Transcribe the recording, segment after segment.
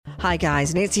Hi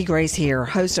guys, Nancy Grace here,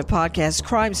 host of podcast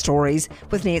Crime Stories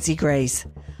with Nancy Grace.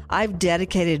 I've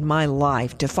dedicated my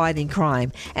life to fighting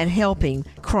crime and helping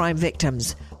crime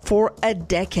victims. For a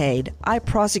decade, I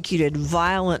prosecuted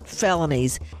violent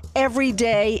felonies. Every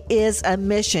day is a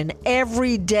mission.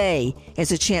 Every day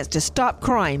is a chance to stop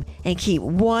crime and keep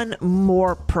one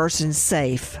more person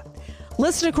safe.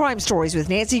 Listen to Crime Stories with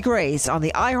Nancy Grace on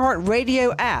the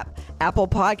iHeartRadio app, Apple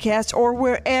Podcasts, or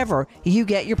wherever you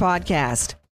get your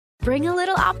podcast. Bring a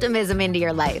little optimism into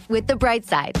your life with The Bright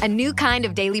Side, a new kind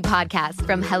of daily podcast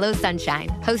from Hello Sunshine,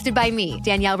 hosted by me,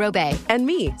 Danielle Robay. And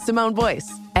me, Simone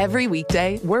Boyce. Every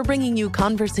weekday, we're bringing you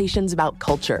conversations about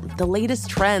culture, the latest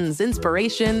trends,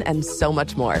 inspiration, and so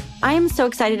much more. I am so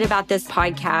excited about this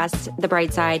podcast, The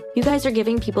Bright Side. You guys are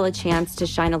giving people a chance to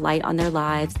shine a light on their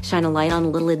lives, shine a light on a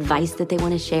little advice that they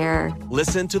want to share.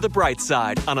 Listen to The Bright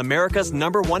Side on America's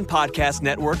 #1 podcast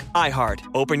network, iHeart.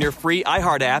 Open your free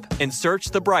iHeart app and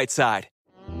search The Bright Side.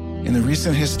 In the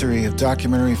recent history of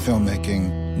documentary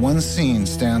filmmaking, one scene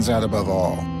stands out above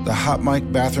all: the hot mic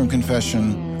bathroom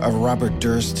confession of Robert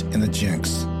Durst in The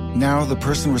Jinx. Now, the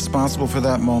person responsible for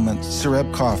that moment,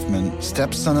 Sareb Kaufman,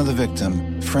 stepson of the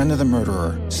victim, friend of the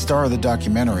murderer, star of the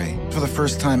documentary, for the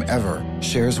first time ever,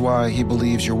 shares why he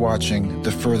believes you're watching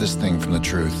the furthest thing from the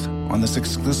truth on this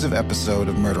exclusive episode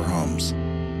of Murder Homes.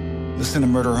 Listen to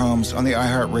Murder Homes on the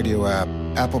iHeartRadio app,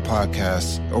 Apple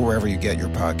Podcasts, or wherever you get your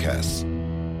podcasts.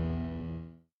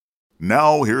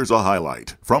 Now here's a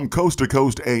highlight from Coast to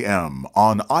Coast AM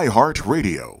on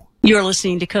iHeartRadio. You're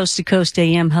listening to Coast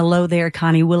AM. Hello there,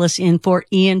 Connie Willis in for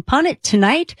Ian Punnett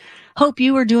tonight. Hope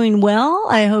you are doing well.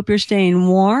 I hope you're staying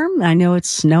warm. I know it's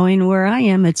snowing where I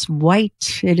am. It's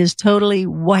white. It is totally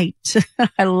white.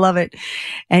 I love it.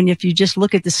 And if you just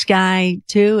look at the sky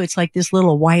too, it's like this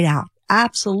little whiteout.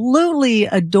 Absolutely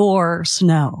adore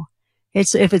snow.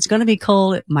 If it's going to be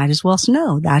cold, it might as well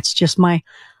snow. That's just my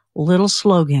little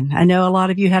slogan. I know a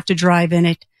lot of you have to drive in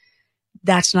it.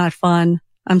 That's not fun.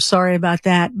 I'm sorry about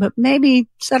that, but maybe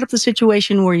set up the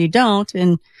situation where you don't,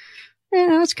 and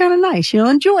it's kind of nice.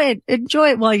 Enjoy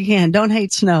it while you can. Don't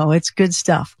hate snow. It's good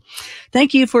stuff.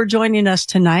 Thank you for joining us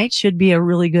tonight. Should be a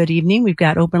really good evening. We've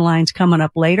got open lines coming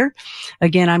up later.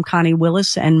 Again, I'm Connie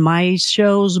Willis, and my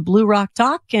show's Blue Rock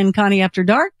Talk and Connie After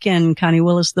Dark and Connie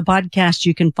Willis, the podcast.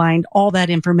 You can find all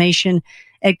that information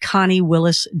at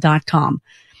ConnieWillis.com.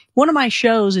 One of my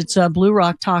shows, it's Blue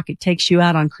Rock Talk. It takes you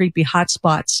out on creepy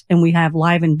hotspots, and we have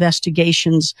live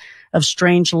investigations of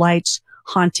strange lights,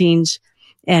 hauntings,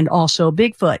 and also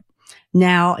Bigfoot.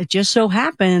 Now, it just so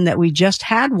happened that we just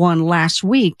had one last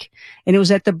week, and it was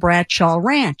at the Bradshaw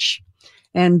Ranch.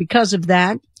 And because of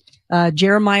that,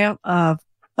 Jeremiah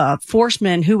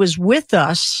Horseman, who was with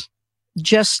us,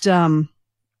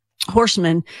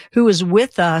 Horseman, who was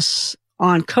with us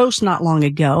on Coast not long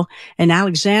ago, and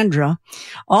Alexandra.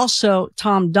 Also,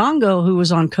 Tom Dongo, who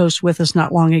was on Coast with us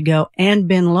not long ago, and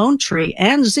Ben Lonetree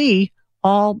and Z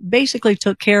all basically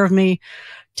took care of me,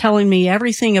 telling me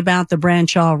everything about the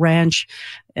Bradshaw Ranch,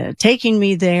 taking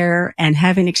me there and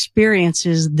having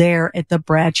experiences there at the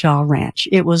Bradshaw Ranch.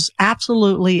 It was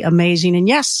absolutely amazing. And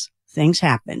yes, things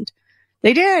happened.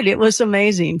 They did. It was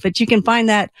amazing. But you can find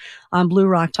that on Blue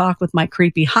Rock Talk with my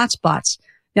creepy hotspots.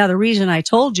 Now, the reason I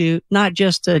told you, not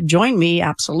just to join me,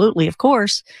 absolutely, of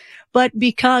course, but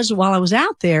because while I was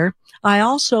out there, I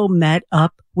also met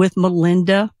up with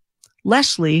Melinda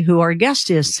Leslie, who our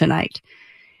guest is tonight.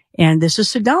 And this is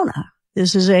Sedona.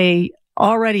 This is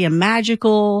already a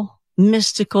magical,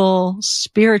 mystical,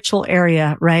 spiritual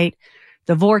area, right?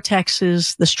 The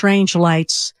vortexes, the strange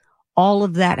lights, all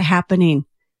of that happening.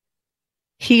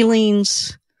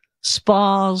 Healings,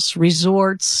 spas,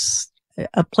 resorts,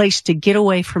 a place to get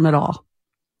away from it all.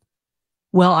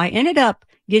 Well, I ended up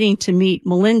getting to meet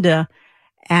Melinda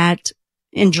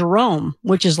in Jerome,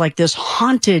 which is like this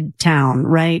haunted town,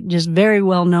 right? Just very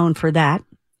well known for that.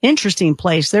 Interesting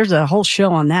place. There's a whole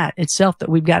show on that itself that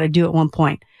we've got to do at one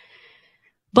point.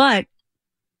 But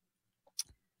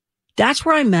that's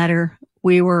where I met her.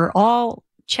 We were all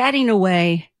chatting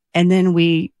away, and then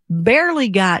we barely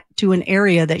got to an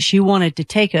area that she wanted to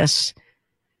take us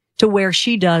to, where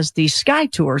she does these sky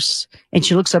tours, and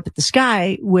she looks up at the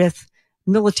sky with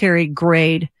military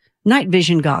grade night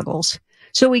vision goggles.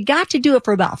 So we got to do it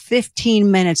for about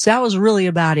 15 minutes. That was really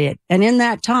about it. And in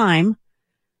that time,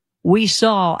 we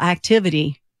saw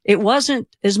activity. It wasn't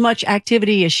as much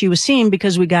activity as she was seeing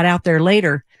because we got out there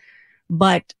later,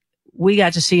 but we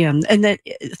got to see them. And that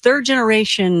third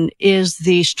generation is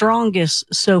the strongest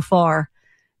so far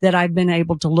that I've been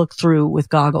able to look through with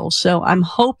goggles. So I'm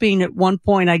hoping at one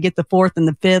point I get the fourth and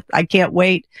the fifth. I can't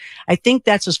wait. I think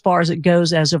that's as far as it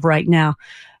goes as of right now.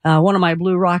 One of my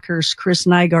Blue Rockers, Chris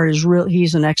Nygaard,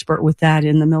 he's an expert with that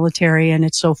in the military, and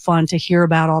it's so fun to hear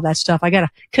about all that stuff. I got to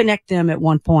connect them at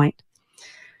one point.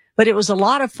 But it was a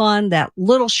lot of fun, that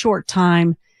little short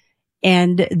time.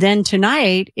 And then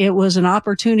tonight, it was an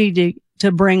opportunity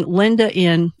to bring Melinda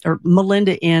in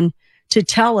to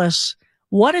tell us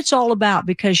what it's all about,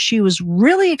 because she was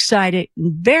really excited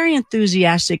and very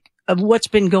enthusiastic of what's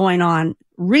been going on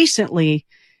recently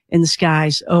in the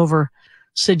skies over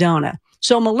Sedona.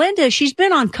 So Melinda, she's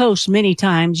been on Coast many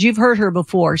times. You've heard her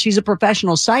before. She's a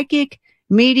professional psychic,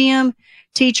 medium,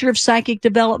 teacher of psychic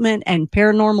development and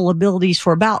paranormal abilities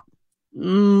for about,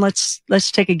 let's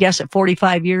take a guess at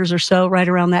 45 years or so, right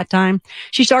around that time.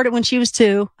 She started when she was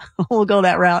 2. We'll go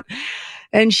that route.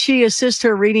 And she assists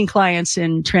her reading clients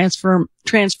in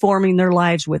transforming their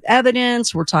lives with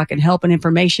evidence. We're talking help and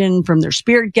information from their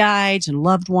spirit guides and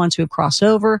loved ones who have crossed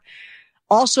over.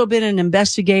 Also been an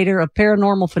investigator of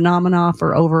paranormal phenomena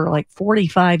for over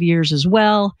 45 years as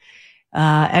well.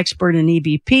 Expert in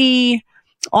EVP,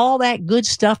 all that good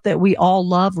stuff that we all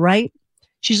love, right?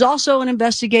 She's also an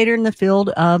investigator in the field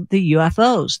of the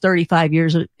UFOs, 35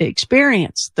 years of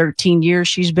experience, 13 years.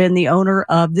 She's been the owner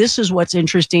of, this is what's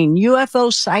interesting,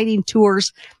 UFO sighting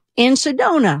tours in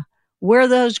Sedona, where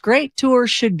those great tours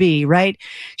should be, right?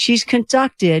 She's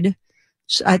conducted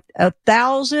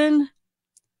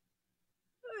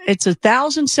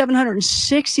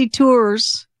 1,760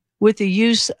 tours with the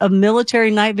use of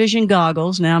military night vision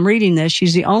goggles. Now I'm reading this.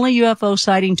 She's the only UFO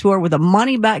sighting tour with a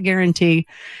money back guarantee.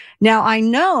 Now I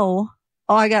know,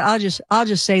 I'll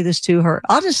just say this to her.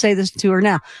 I'll just say this to her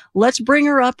now. Let's bring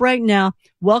her up right now.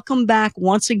 Welcome back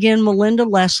once again, Melinda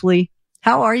Leslie.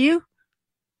 How are you?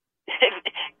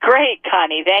 Great,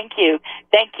 Connie. Thank you.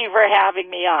 Thank you for having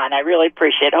me on. I really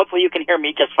appreciate it. Hopefully you can hear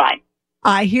me just fine.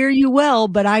 I hear you well,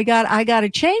 but I got to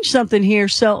change something here.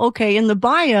 So, okay, in the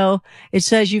bio, it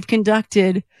says you've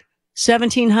conducted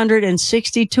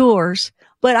 1,760 tours,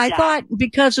 but I thought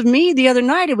because of me the other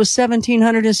night, it was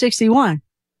 1,761.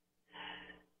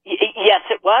 Yes,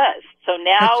 it was. So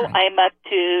now right. I'm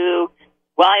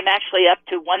actually up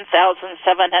to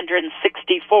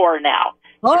 1,764 now.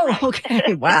 Oh,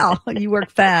 okay. Wow. You work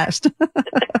fast.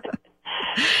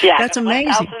 Yeah. That's amazing.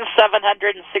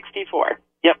 1,764.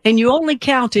 Yep. And you only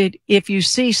count it if you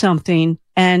see something,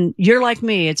 and you're like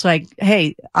me. It's like,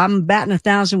 hey, I'm batting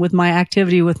 1,000 with my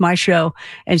activity with my show,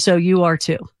 and so you are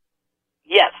too.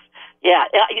 Yes. Yeah,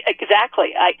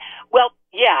 exactly.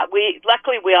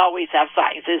 Luckily we always have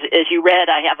signs. As you read,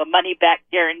 I have a money back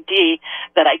guarantee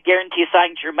that I guarantee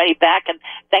signs your money back, and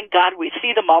thank God we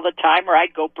see them all the time, or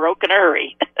I'd go broke in a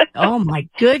hurry. Oh my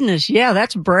goodness. Yeah,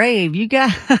 that's brave. You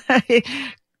got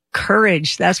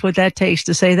courage. That's what that takes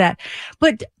to say that.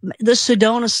 But the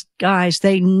Sedona guys,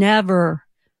 they never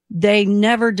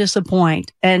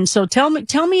disappoint. And so tell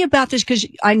me about this, because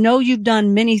I know you've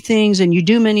done many things and you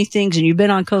do many things and you've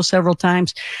been on Coast several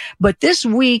times, but this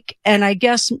week, and I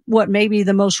guess maybe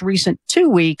the most recent 2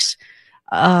 weeks,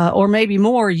 or maybe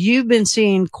more, you've been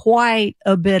seeing quite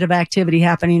a bit of activity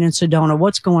happening in Sedona.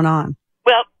 What's going on?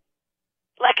 Well,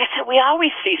 like I said, we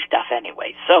always see stuff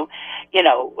anyway. So,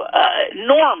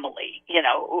 normally,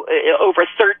 over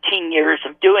 13 years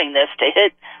of doing this to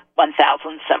hit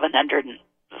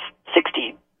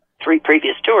 1,763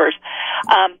 previous tours,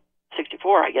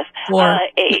 64, I guess.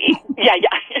 Yeah.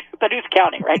 But who's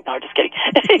counting, right? No, just kidding.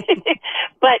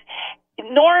 But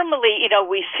normally,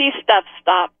 we see stuff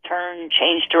stop, turn,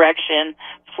 change direction,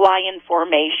 fly in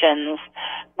formations.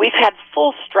 We've had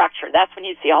full structure. That's when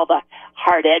you see all the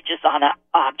hard edges on an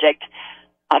object.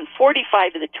 On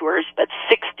 45 of the tours, but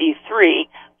 63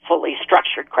 fully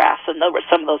structured crafts, and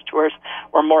some of those tours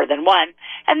were more than one.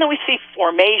 And then we see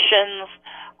formations.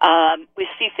 We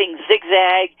see things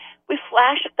zigzag. We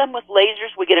flash at them with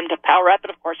lasers. We get them to power up, and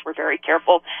of course, we're very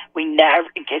careful. We never,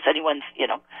 in case anyone's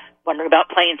wondering about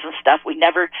planes and stuff, we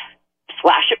never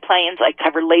flash at planes. I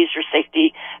cover laser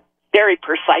safety very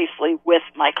precisely with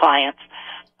my clients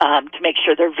to make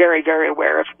sure they're very, very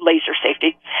aware of laser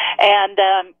safety. And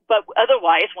but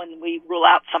otherwise, when we rule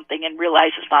out something and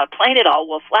realize it's not a plane at all,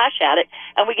 we'll flash at it,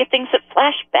 and we get things that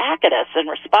flash back at us in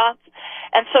response.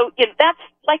 And so that's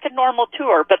like a normal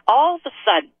tour. But all of a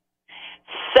sudden,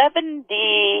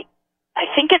 I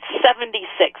think it's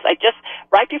 76.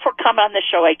 Right before coming on the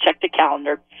show, I checked the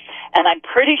calendar, and I'm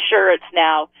pretty sure it's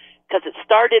now, because it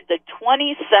started the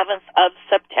 27th of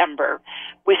September,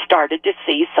 we started to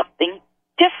see something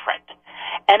different.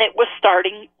 And it was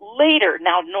starting later.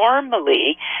 Now,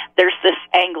 normally, there's this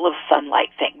angle of sunlight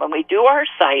thing. When we do our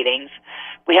sightings,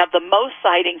 we have the most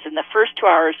sightings in the first 2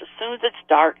 hours as soon as it's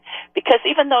dark, because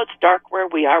even though it's dark where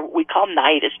we are, what we call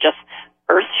night is just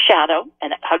Earth's shadow,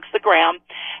 and it hugs the ground.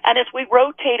 And as we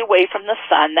rotate away from the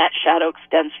sun, that shadow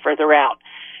extends further out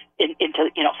into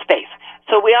space.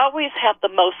 So we always have the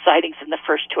most sightings in the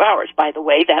first 2 hours. By the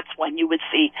way, that's when you would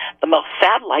see the most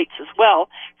satellites as well,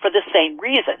 for the same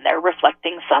reason. They're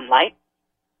reflecting sunlight.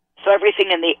 So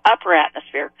everything in the upper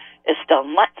atmosphere is still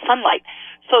sunlight.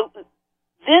 So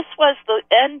this was the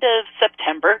end of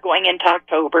September, going into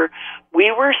October.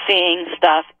 We were seeing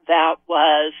stuff that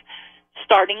was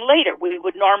starting later. We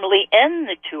would normally end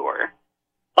the tour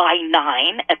by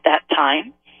 9 at that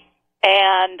time.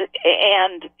 And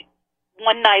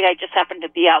one night I just happened to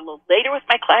be out a little later with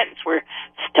my clients. We're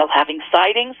still having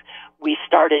sightings. We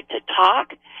started to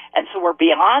talk, and so we're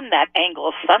beyond that angle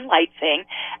of sunlight thing,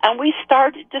 and we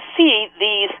started to see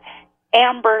these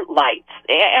amber lights.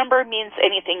 Amber means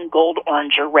anything gold,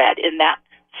 orange, or red in that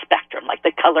spectrum, like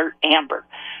the color amber.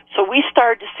 So we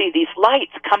started to see these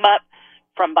lights come up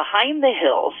from behind the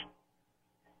hills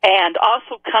and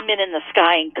also come in the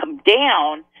sky and come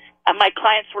down. And my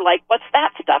clients were like, "What's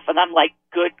that stuff?" And I'm like,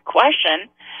 "Good question."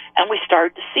 And we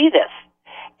started to see this.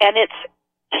 And it's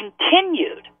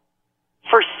continued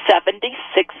for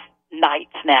 76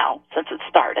 nights now since it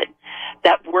started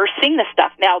that we're seeing this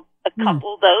stuff. Now, a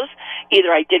couple of those,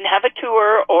 either I didn't have a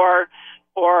tour or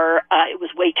it was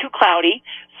way too cloudy.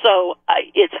 So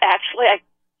it's actually, I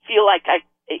feel like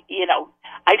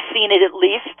I've seen it at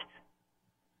least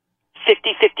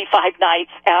 50, 55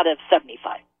 nights out of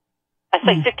 75. I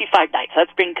say 55 nights.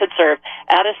 That's being conserved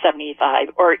out of 75,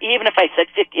 or even if I said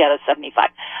 50 out of 75.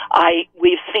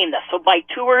 We've seen this. So my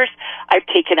tours, I've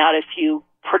taken out a few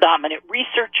predominant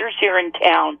researchers here in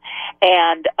town,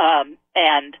 and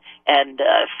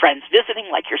friends visiting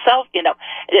like yourself,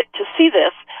 to see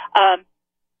this.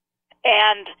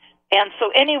 And so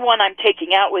anyone I'm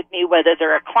taking out with me, whether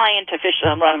they're a client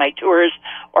officially on one of my tours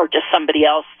or just somebody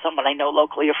else, someone I know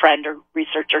locally, a friend or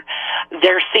researcher,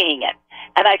 they're seeing it.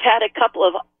 And I've had a couple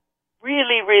of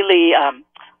really, really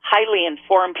highly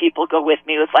informed people go with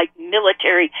me with like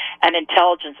military and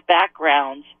intelligence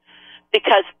backgrounds,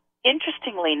 because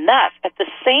interestingly enough, at the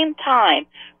same time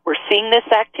we're seeing this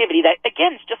activity that,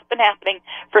 again, has just been happening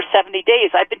for 70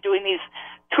 days. I've been doing these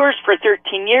tours for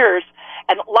 13 years,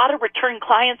 and a lot of return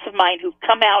clients of mine who've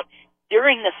come out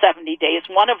during the 70 days.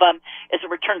 One of them is a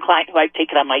return client who I've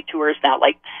taken on my tours now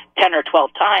like 10 or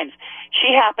 12 times.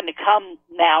 She happened to come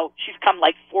now. She's come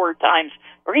like 4 times,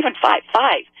 or even five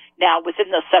now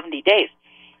within those 70 days,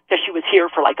 because she was here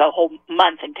for like a whole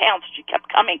month in town, so she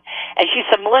kept coming. And she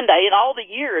said, "Melinda, in all the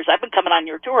years I've been coming on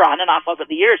your tour on and off over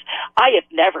the years, I have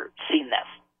never seen this."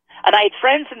 And I had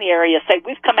friends in the area say,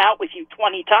 "We've come out with you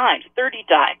 20 times, 30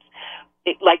 times,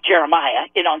 like Jeremiah,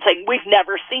 and saying, "We've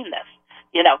never seen this."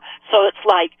 So it's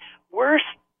like we're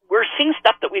seeing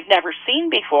stuff that we've never seen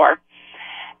before,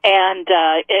 and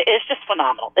it's just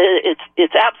phenomenal.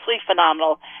 It's absolutely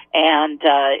phenomenal, and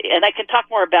I can talk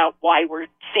more about why we're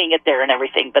seeing it there and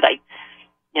everything. But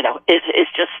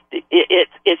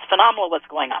it's phenomenal what's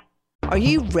going on. Are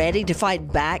you ready to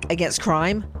fight back against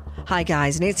crime? Hi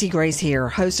guys, Nancy Grace here,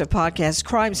 host of podcast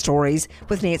Crime Stories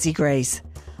with Nancy Grace.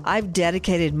 I've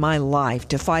dedicated my life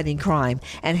to fighting crime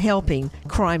and helping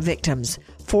crime victims.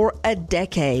 For a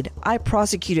decade, I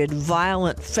prosecuted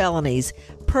violent felonies,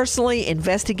 personally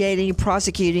investigating,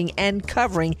 prosecuting, and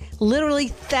covering literally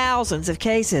thousands of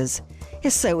cases.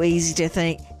 It's so easy to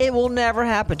think it will never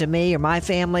happen to me or my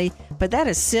family, but that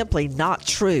is simply not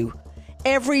true.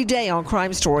 Every day on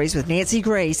Crime Stories with Nancy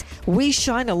Grace, we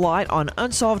shine a light on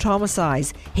unsolved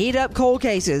homicides, heat up cold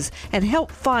cases, and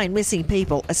help find missing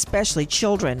people, especially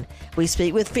children. We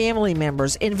speak with family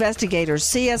members, investigators,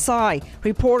 CSI,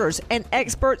 reporters, and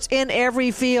experts in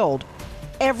every field.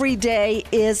 Every day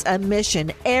is a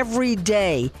mission. Every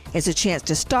day is a chance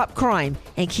to stop crime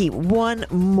and keep one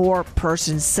more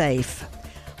person safe.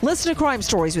 Listen to Crime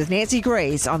Stories with Nancy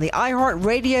Grace on the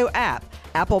iHeartRadio app,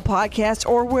 Apple Podcasts,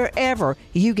 or wherever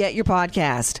you get your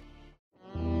podcast.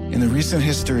 In the recent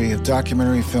history of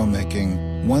documentary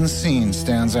filmmaking, one scene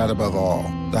stands out above all: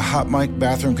 the hot mic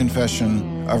bathroom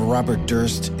confession of Robert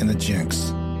Durst in The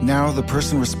Jinx. Now the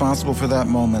person responsible for that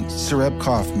moment, Sareb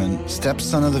Kaufman,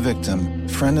 stepson of the victim,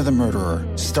 friend of the murderer,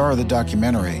 star of the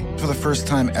documentary, for the first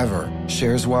time ever,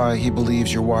 shares why he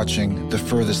believes you're watching the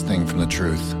furthest thing from the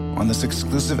truth on this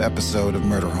exclusive episode of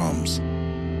Murder Homes.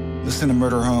 Listen to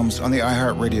Murder Homes on the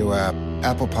iHeartRadio app,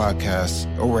 Apple Podcasts,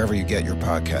 or wherever you get your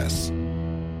podcasts.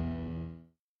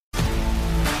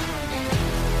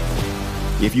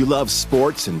 If you love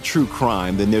sports and true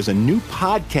crime, then there's a new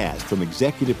podcast from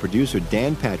executive producer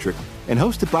Dan Patrick and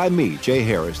hosted by me, Jay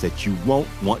Harris, that you won't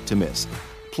want to miss.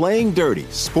 Playing Dirty: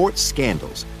 Sports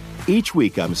Scandals. Each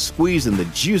week, I'm squeezing the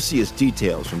juiciest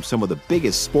details from some of the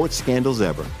biggest sports scandals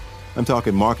ever. I'm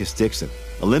talking Marcus Dixon,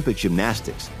 Olympic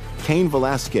gymnastics, Cain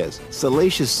Velasquez,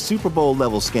 salacious Super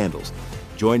Bowl-level scandals.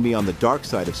 Join me on the dark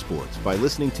side of sports by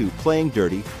listening to Playing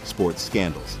Dirty Sports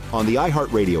Scandals on the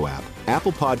iHeartRadio app,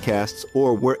 Apple Podcasts,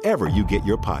 or wherever you get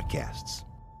your podcasts.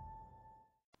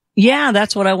 Yeah,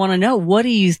 that's what I want to know. What do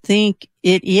you think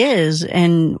it is,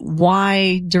 and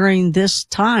why during this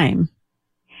time?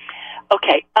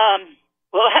 Okay.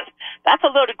 Well, that's a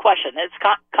loaded question. It's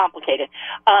complicated.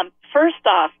 First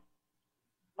off,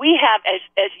 we have,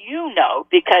 as you know,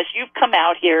 because you've come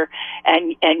out here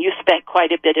and you spent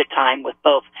quite a bit of time with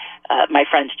both my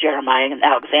friends Jeremiah and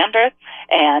Alexandra,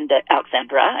 and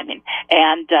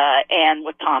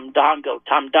with Tom Dongo.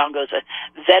 Tom Dongo's a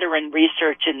veteran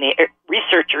researcher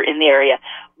in the area,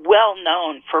 well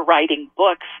known for writing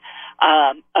books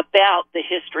about the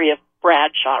history of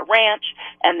Bradshaw Ranch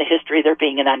and the history of there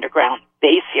being an underground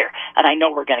base here. And I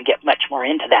know we're going to get much more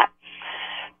into that.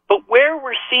 But where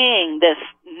we're seeing this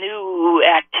new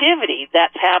activity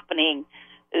that's happening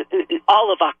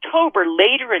all of October,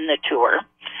 later in the tour,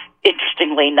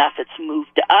 interestingly enough, it's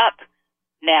moved up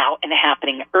now and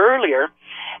happening earlier.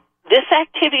 This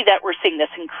activity that we're seeing,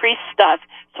 this increased stuff,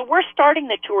 so we're starting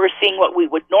the tour seeing what we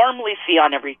would normally see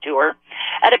on every tour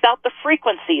at about the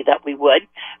frequency that we would.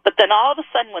 But then all of a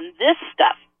sudden when this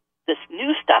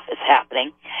new stuff is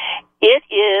happening, it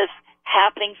is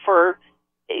happening for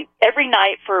every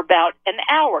night for about an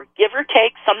hour, give or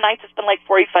take. Some nights it's been like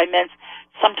 45 minutes,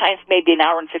 sometimes maybe an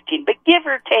hour and 15, but give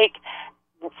or take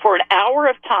for an hour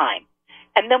of time.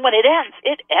 And then when it ends,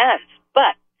 it ends.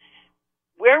 But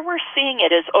where we're seeing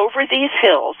it is over these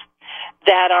hills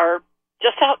that are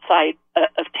just outside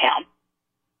of town.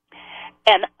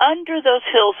 And under those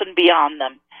hills and beyond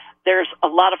them, there's a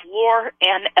lot of lore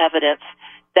and evidence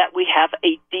that we have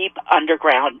a deep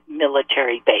underground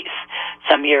military base.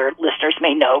 Some of your listeners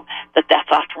may know that that's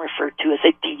often referred to as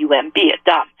a DUMB, a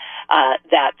DUM.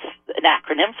 That's an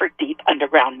acronym for Deep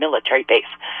Underground Military Base.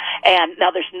 And now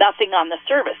there's nothing on the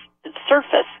surface.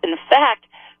 In fact,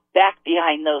 back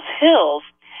behind those hills,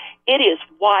 it is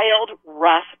wild,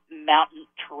 rough mountain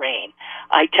terrain.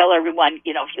 I tell everyone,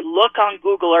 if you look on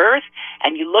Google Earth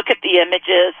and you look at the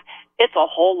images, it's a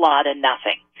whole lot of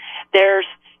nothing. There's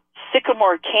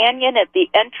Sycamore Canyon at the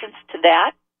entrance to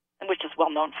that, which is well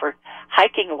known for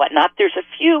hiking and whatnot. There's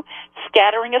a few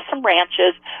scattering of some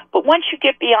ranches, but once you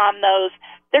get beyond those,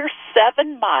 there's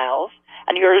 7 miles,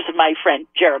 and yours and my friend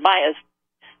Jeremiah's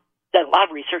done a lot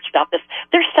of research about this.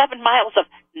 There's 7 miles of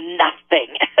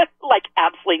nothing, like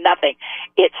absolutely nothing.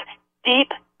 It's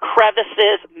deep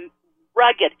crevices,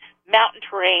 rugged mountain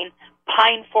terrain,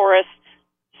 pine forests,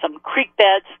 some creek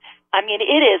beds. I mean,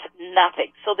 it is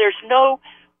nothing. So there's no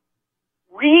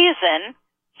reason,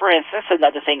 for instance,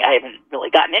 another thing I haven't really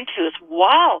gotten into is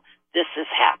while this is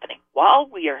happening, while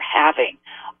we are having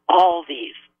all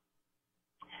these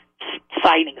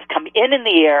sightings come in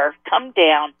the air, come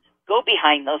down, go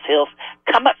behind those hills,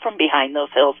 come up from behind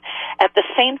those hills, at the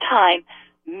same time,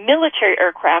 military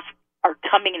aircraft are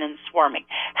coming in and swarming.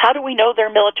 How do we know they're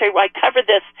military? Well, I cover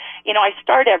this, I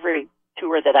start every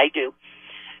tour that I do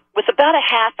with about a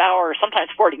half hour, or sometimes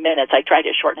 40 minutes, I try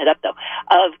to shorten it up though,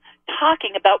 of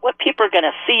talking about what people are going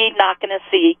to see, not going to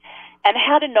see, and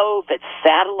how to know if it's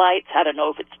satellites, how to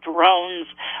know if it's drones.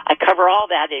 I cover all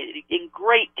that in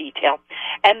great detail.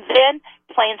 And then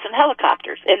planes and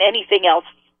helicopters and anything else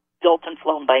built and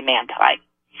flown by mankind.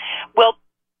 Well,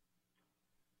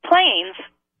 planes,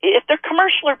 if they're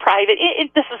commercial or private,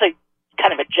 this is a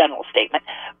kind of a general statement,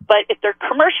 but if they're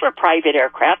commercial or private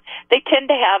aircraft, they tend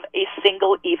to have a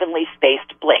single evenly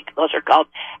spaced blink. Those are called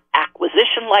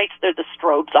acquisition lights. They're the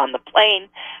strobes on the plane.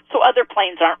 So other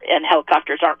planes and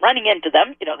helicopters aren't running into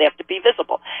them. They have to be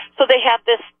visible. So they have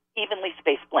this evenly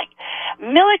spaced blink.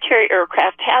 Military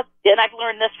aircraft have, and I've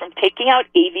learned this from taking out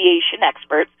aviation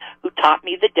experts who taught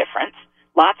me the difference,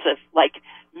 lots of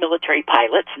military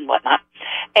pilots and whatnot.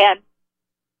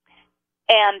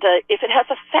 And if it has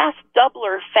a fast double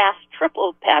or fast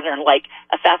triple pattern, like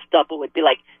a fast double would be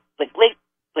like blink, blink,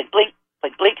 blink, blink,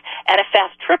 blink, blink, and a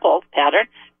fast triple pattern,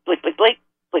 blink, blink, blink,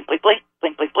 blink, blink, blink,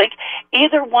 blink, blink, blink.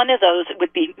 Either one of those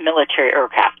would be military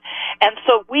aircraft. And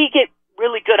so we get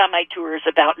really good on my tours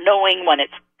about knowing when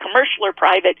it's commercial or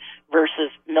private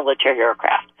versus military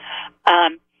aircraft.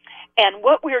 And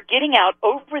what we're getting out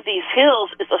over these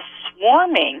hills is a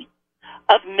swarming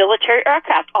of military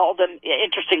aircraft, all of them,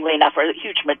 interestingly enough, or the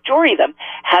huge majority of them,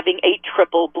 having a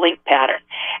triple blink pattern.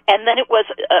 And then it was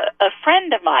a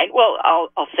friend of mine,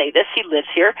 I'll say this, he lives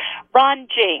here, Ron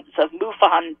James of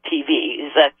MUFON TV.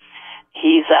 He's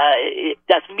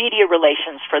does media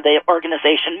relations for the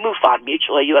organization MUFON,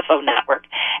 Mutual UFO Network,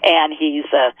 and he's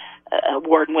a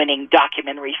award-winning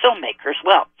documentary filmmaker as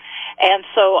well. And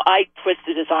so I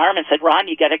twisted his arm and said, Ron,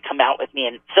 you got to come out with me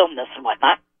and film this and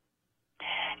whatnot.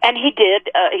 And he did.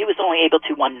 He was only able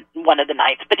to one of the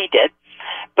nights, but he did.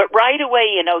 But right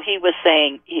away, he was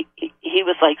saying, he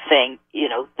was like saying,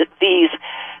 that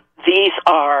these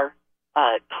are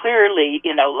clearly,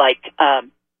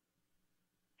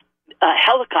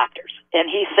 helicopters. And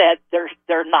he said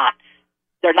they're not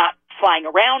flying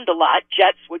around a lot.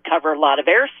 Jets would cover a lot of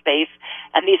airspace,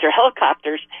 and these are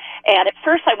helicopters. And at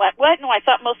first I went, what? No, I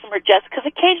thought most of them were jets, because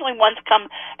occasionally ones come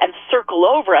and circle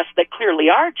over us that clearly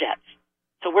are jets.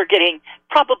 So we're getting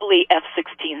probably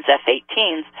F-16s,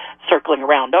 F-18s circling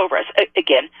around over us.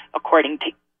 Again, according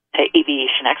to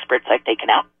aviation experts I've taken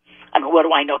out. I mean, what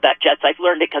do I know about jets? I've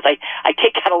learned it because I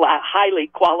take out a lot of highly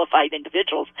qualified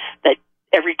individuals that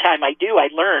every time I do, I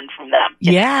learn from them.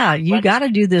 Yeah, you got to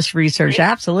do this research.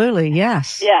 Yeah. Absolutely,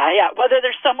 yes. Yeah. Whether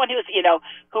there's someone who's,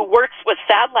 who works with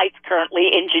satellites currently,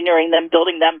 engineering them,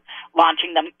 building them,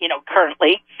 launching them,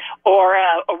 currently, or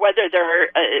whether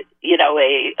they're,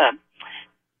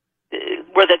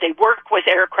 whether they work with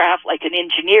aircraft like an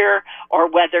engineer, or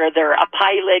whether they're a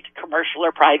pilot, commercial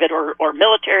or private or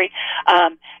military.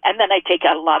 And then I take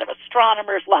out a lot of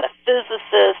astronomers, a lot of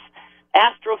physicists,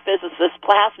 astrophysicists,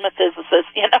 plasma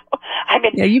physicists, I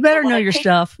mean. Yeah, you better know your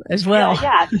stuff as well.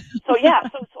 Yeah. So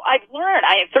I've learned.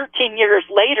 13 years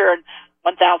later and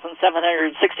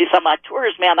 1,760 some odd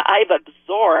tours, man, I've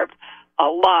absorbed a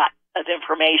lot of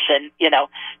information,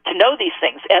 to know these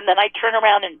things. And then I turn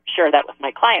around and share that with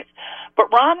my clients.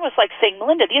 But Ron was like saying,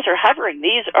 Melinda, these are hovering.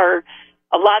 These are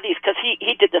a lot of these, because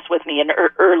he did this with me in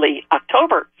early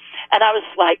October. And I was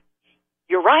like,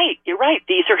 You're right.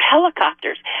 These are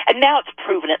helicopters. And now it's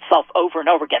proven itself over and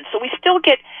over again. So we still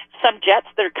get some jets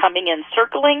that are coming in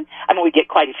circling. I mean, we get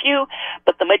quite a few,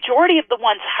 but the majority of the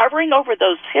ones hovering over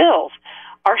those hills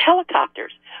are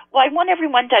helicopters. Well, I want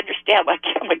everyone to understand,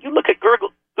 when you look at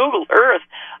Google Earth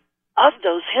of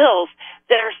those hills,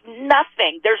 there's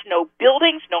nothing. There's no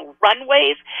buildings, no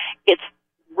runways. It's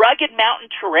rugged mountain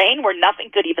terrain where nothing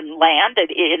could even land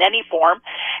in any form.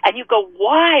 And you go,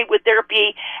 why would there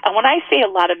be? And when I say a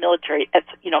lot of military, it's,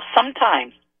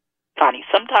 sometimes, Connie,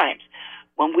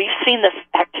 when we've seen this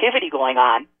activity going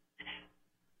on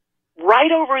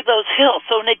right over those hills,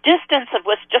 so in a distance of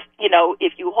what's just,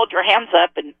 if you hold your hands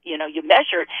up and, you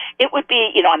measure, it would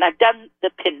be, and I've done the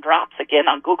pin drops again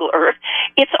on Google Earth,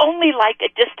 it's only like a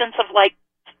distance of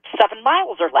 7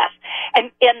 miles or less.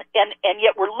 And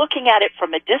yet we're looking at it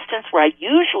from a distance where I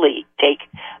usually take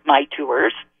my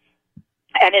tours,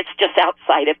 and it's just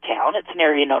outside of town. It's an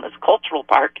area known as Cultural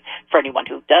Park, for anyone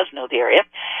who does know the area.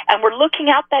 And we're looking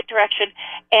out that direction,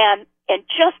 and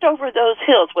just over those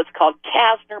hills, what's called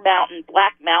Kasner Mountain,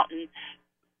 Black Mountain,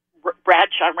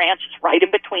 Bradshaw Ranch is right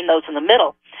in between those in the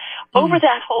middle. Over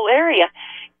that whole area,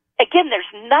 again, there's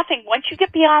nothing once you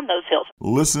get beyond those hills.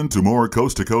 Listen to more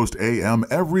Coast to Coast AM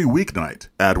every weeknight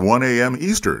at 1 a.m.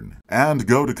 Eastern, and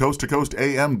go to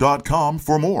coasttocoastam.com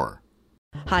for more.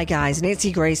 Hi guys,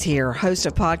 Nancy Grace here, host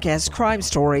of podcast Crime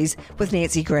Stories with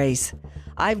Nancy Grace.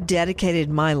 I've dedicated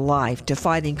my life to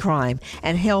fighting crime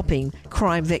and helping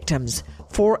crime victims.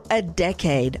 For a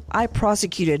decade, I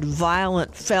prosecuted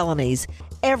violent felonies.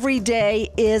 Every day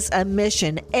is a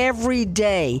mission. Every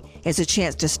day is a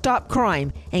chance to stop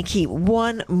crime and keep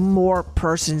one more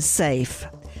person safe.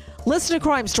 Listen to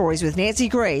Crime Stories with Nancy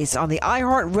Grace on the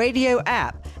iHeartRadio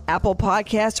app, Apple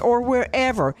Podcasts, or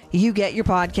wherever you get your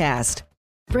podcast.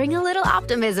 Bring a little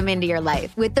optimism into your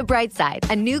life with The Bright Side,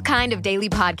 a new kind of daily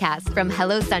podcast from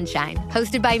Hello Sunshine,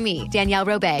 hosted by me, Danielle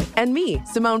Robay. And me,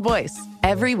 Simone Boyce.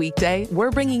 Every weekday,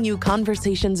 we're bringing you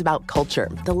conversations about culture,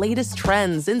 the latest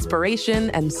trends,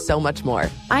 inspiration, and so much more.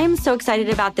 I am so excited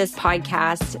about this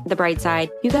podcast, The Bright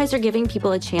Side. You guys are giving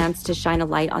people a chance to shine a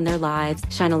light on their lives,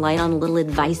 shine a light on a little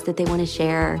advice that they want to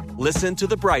share. Listen to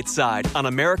The Bright Side on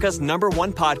America's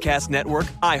 #1 podcast network,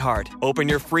 iHeart. Open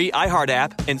your free iHeart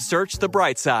app and search The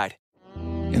Bright Side.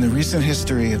 In the recent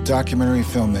history of documentary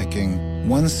filmmaking,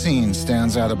 one scene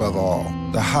stands out above all: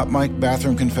 the hot mic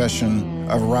bathroom confession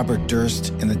of Robert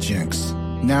Durst in The Jinx.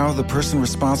 Now the person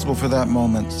responsible for that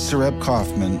moment, Sareb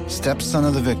Kaufman, stepson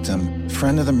of the victim,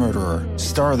 friend of the murderer,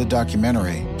 star of the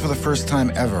documentary, for the first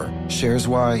time ever, shares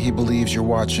why he believes you're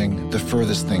watching the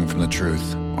furthest thing from the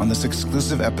truth on this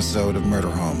exclusive episode of Murder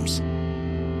Homes.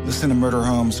 Listen to Murder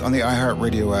Homes on the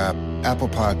iHeartRadio app, Apple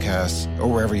Podcasts, or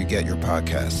wherever you get your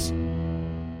podcasts.